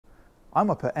I'm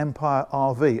up at Empire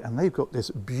RV and they've got this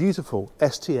beautiful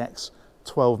STX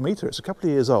 12 metre. It's a couple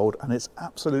of years old and it's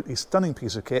absolutely stunning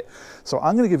piece of kit. So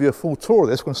I'm going to give you a full tour of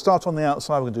this. We're going to start on the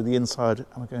outside, we're going to do the inside,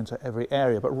 and we're going to every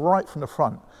area. But right from the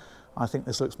front, I think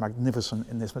this looks magnificent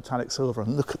in this metallic silver,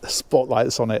 and look at the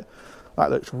spotlights on it.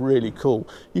 That looks really cool.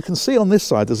 You can see on this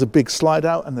side there's a big slide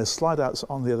out, and there's slide outs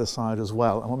on the other side as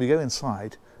well. And when we go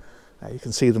inside, you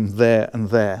can see them there and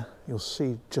there. You'll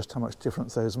see just how much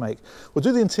difference those make. We'll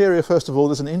do the interior first of all.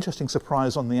 There's an interesting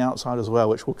surprise on the outside as well,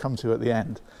 which we'll come to at the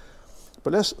end.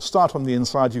 But let's start on the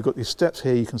inside. You've got these steps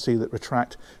here, you can see that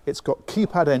retract. It's got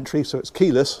keypad entry, so it's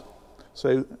keyless.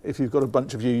 So if you've got a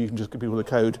bunch of you can just give people the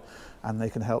code and they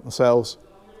can help themselves.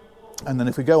 And then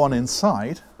if we go on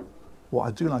inside, what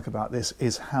I do like about this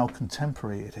is how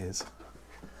contemporary it is.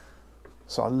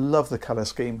 So I love the colour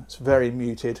scheme. It's very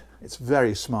muted, it's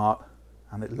very smart,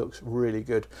 and it looks really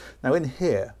good. Now in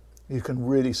here, you can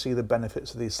really see the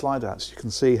benefits of these slide outs. You can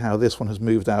see how this one has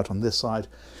moved out on this side,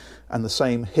 and the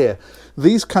same here.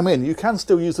 These come in, you can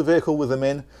still use the vehicle with them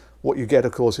in. What you get,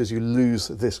 of course, is you lose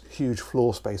this huge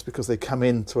floor space because they come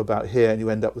in to about here and you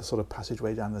end up with sort of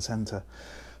passageway down the centre.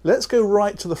 Let's go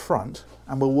right to the front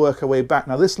and we'll work our way back.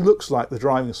 Now this looks like the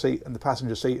driving seat and the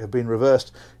passenger seat have been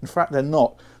reversed. In fact, they're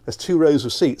not. There's two rows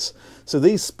of seats. So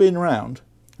these spin round,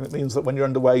 and it means that when you're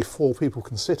underway, 4 people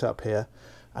can sit up here,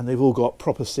 and they've all got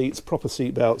proper seats, proper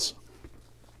seat belts.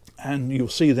 And you'll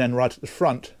see then right at the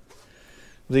front,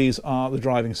 these are the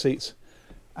driving seats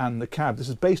and the cab. This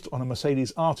is based on a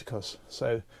Mercedes Actros,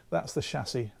 so that's the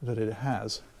chassis that it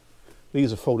has.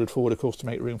 These are folded forward, of course, to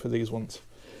make room for these ones.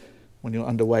 When you're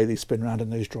underway, these spin around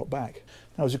and those drop back.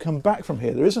 Now, as you come back from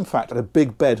here, there is in fact a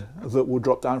big bed that will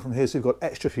drop down from here, so you've got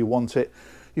extra if you want it.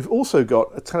 You've also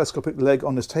got a telescopic leg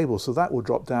on this table, so that will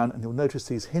drop down, and you'll notice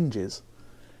these hinges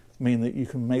mean that you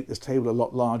can make this table a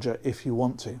lot larger if you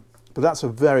want to. But that's a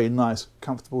very nice,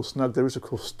 comfortable, snug. There is, of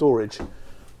course, storage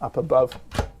up above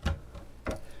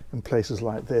in places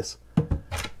like this.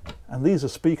 And these are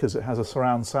speakers. It has a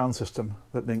surround sound system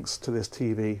that links to this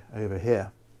TV over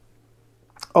here.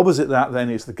 Opposite that then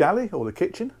is the galley or the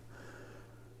kitchen.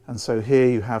 And so here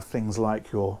you have things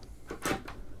like your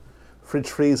fridge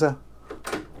freezer.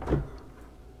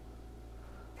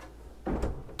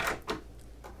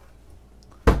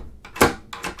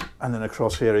 And then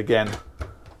across here again,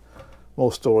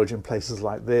 more storage in places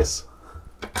like this.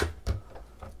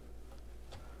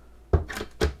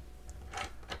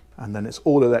 And then it's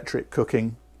all electric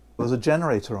cooking. There's a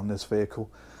generator on this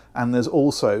vehicle, and there's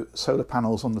also solar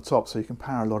panels on the top, so you can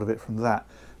power a lot of it from that.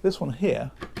 This one here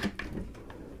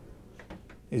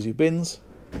is your bins.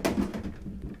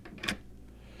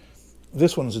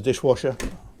 This one's a dishwasher.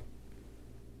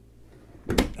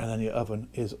 And then your oven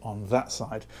is on that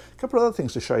side. A couple of other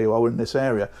things to show you while we're in this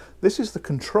area. This is the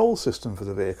control system for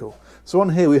the vehicle. So on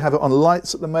here we have it on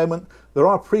lights at the moment. There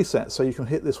are presets, so you can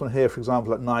hit this one here, for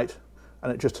example, at night,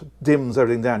 and it just dims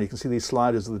everything down. You can see these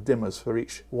sliders are the dimmers for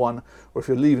each one, or if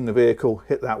you're leaving the vehicle,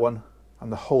 hit that one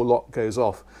and the whole lot goes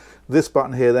off. This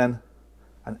button here then,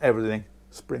 and everything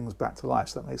springs back to life.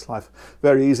 So that makes life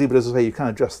very easy, but as I say, you can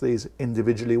adjust these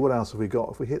individually. What else have we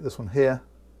got? If we hit this one here,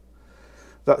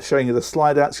 that's showing you the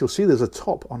slide outs. You'll see there's a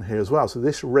top on here as well. So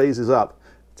this raises up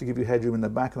to give you headroom in the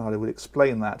back, and I will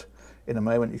explain that in a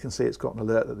moment. You can see it's got an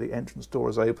alert that the entrance door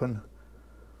is open.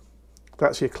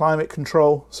 That's your climate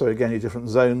control. So again, your different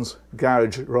zones.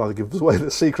 Garage rather gives away the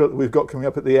secret that we've got coming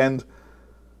up at the end.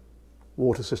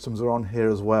 Water systems are on here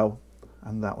as well.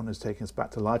 And that one is taking us back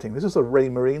to lighting. This is a Ray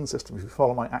Marine system. If you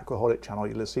follow my Aquaholic channel,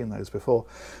 you'll have seen those before.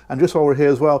 And just while we're here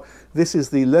as well, this is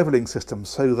the leveling system,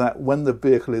 so that when the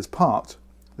vehicle is parked,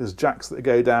 there's jacks that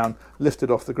go down, lift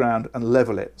it off the ground and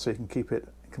level it, so you can keep it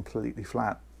completely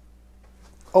flat.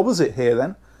 Opposite here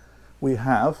then, we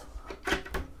have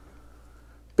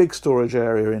big storage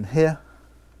area in here,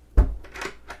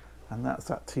 and that's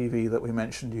that TV that we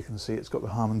mentioned. You can see it's got the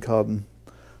Harman Kardon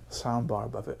soundbar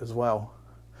above it as well.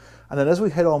 And then as we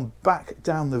head on back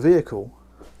down the vehicle,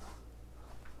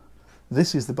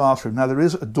 this is the bathroom. Now there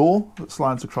is a door that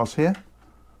slides across here,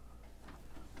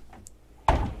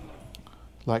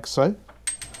 like so.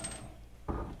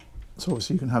 So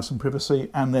obviously you can have some privacy,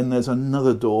 and then there's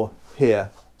another door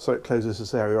here, so it closes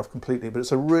this area off completely. But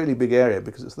it's a really big area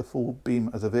because it's the full beam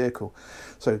of the vehicle.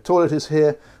 So toilet is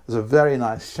here. There's a very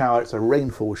nice shower. It's a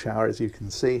rainfall shower, as you can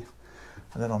see.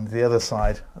 And then on the other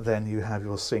side, then you have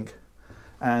your sink,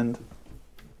 and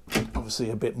obviously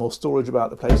a bit more storage about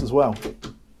the place as well,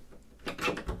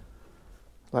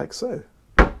 like so.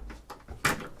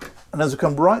 And as we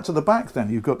come right to the back then,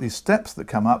 you've got these steps that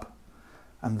come up,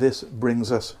 and this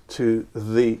brings us to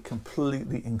the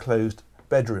completely enclosed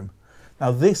bedroom.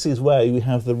 Now this is where you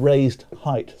have the raised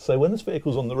height. So when this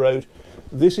vehicle's on the road,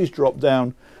 this is dropped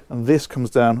down and this comes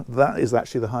down. That is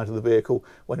actually the height of the vehicle.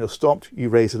 When you're stopped, you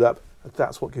raise it up.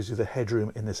 That's what gives you the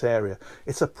headroom in this area.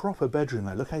 It's a proper bedroom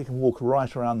though. Look how you can walk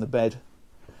right around the bed.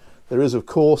 There is, of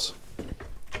course,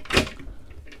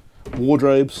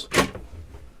 wardrobes,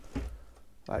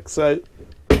 like so.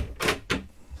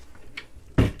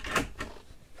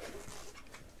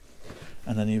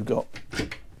 And then you've got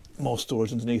more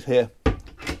storage underneath here.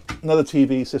 Another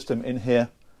TV system in here.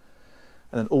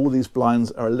 And then all these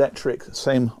blinds are electric,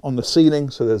 same on the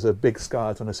ceiling. So there's a big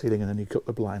skylight on the ceiling and then you've got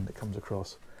the blind that comes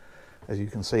across, as you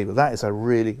can see. But that is a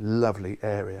really lovely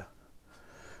area.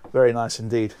 Very nice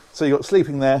indeed. So you've got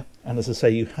sleeping there. And as I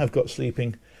say, you have got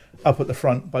sleeping up at the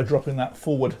front by dropping that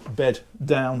forward bed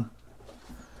down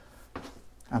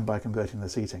and by converting the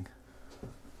seating.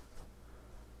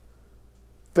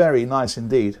 Very nice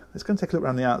indeed. Let's go and take a look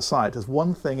around the outside. There's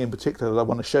one thing in particular that I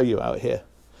want to show you out here.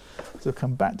 So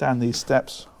come back down these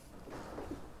steps.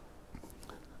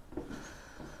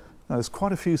 Now there's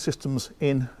quite a few systems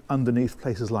in underneath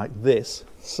places like this.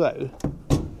 So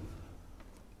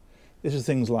this is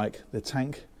things like the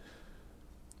tank.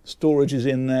 Storage is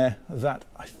in there. That,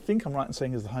 I think I'm right in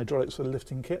saying, is the hydraulics for the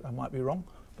lifting kit. I might be wrong,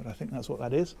 but I think that's what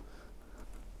that is.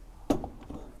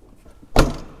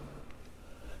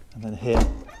 And then here,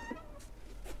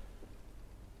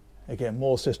 again,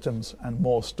 more systems and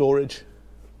more storage.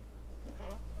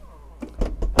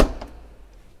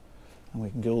 And we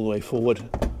can go all the way forward.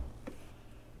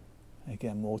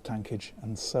 Again, more tankage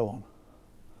and so on.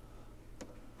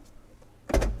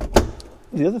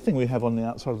 The other thing we have on the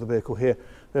outside of the vehicle here,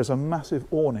 there's a massive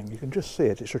awning. You can just see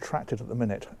it. It's retracted at the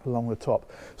minute along the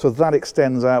top. So that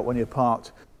extends out when you're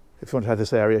parked. If you want to have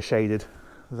this area shaded,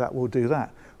 that will do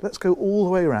that. Let's go all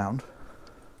the way around.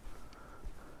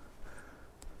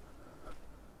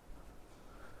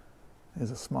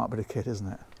 There's a smart bit of kit, isn't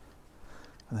it?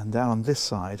 And then down on this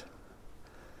side,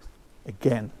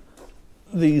 again,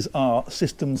 these are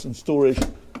systems and storage.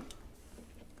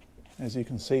 As you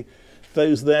can see,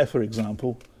 those there, for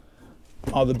example,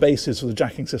 are the bases for the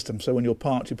jacking system. So when you're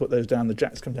parked, you put those down, the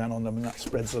jacks come down on them, and that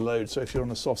spreads the load. So if you're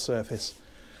on a soft surface,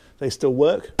 they still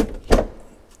work.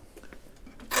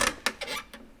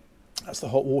 That's the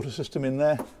hot water system in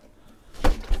there.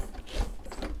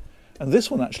 And this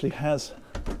one actually has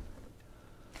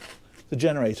the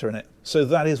generator in it. So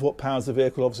that is what powers the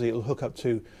vehicle. Obviously, it'll hook up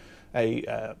to a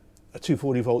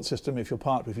 240 volt system if you're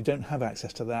parked. But if you don't have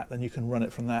access to that, then you can run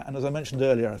it from that. And as I mentioned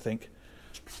earlier, I think,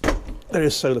 there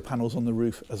is solar panels on the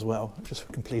roof as well, just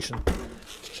for completion.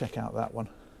 Let's check out that one.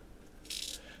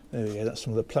 There we go, that's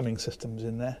some of the plumbing systems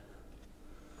in there.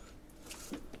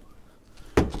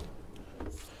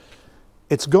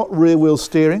 It's got rear wheel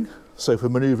steering, so for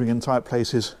manoeuvring in tight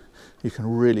places, you can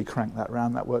really crank that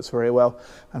round. That works very well.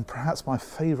 And perhaps my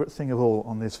favourite thing of all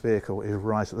on this vehicle is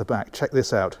right at the back. Check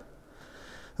this out.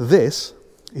 This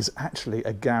is actually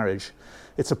a garage.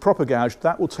 It's a proper garage.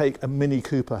 That will take a Mini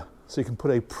Cooper. So you can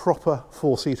put a proper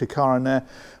four-seater car in there.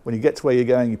 When you get to where you're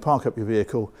going, you park up your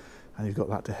vehicle and you've got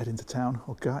that to head into town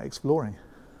or go out exploring.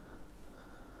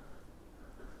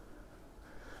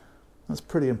 That's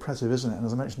pretty impressive, isn't it? And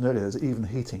as I mentioned earlier, there's even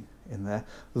heating in there.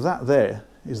 That there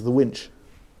is the winch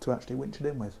to actually winch it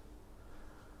in with.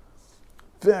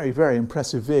 Very, very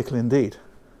impressive vehicle indeed.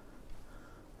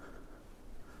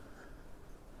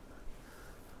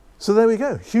 So there we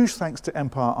go. Huge thanks to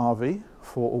Empire RV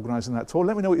for organising that tour.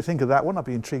 Let me know what you think of that one. I'd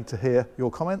be intrigued to hear your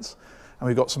comments. And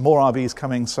we've got some more RVs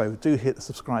coming, so do hit the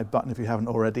subscribe button if you haven't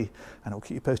already, and it'll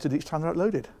keep you posted each time they're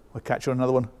uploaded. We'll catch you on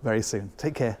another one very soon.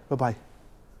 Take care. Bye-bye.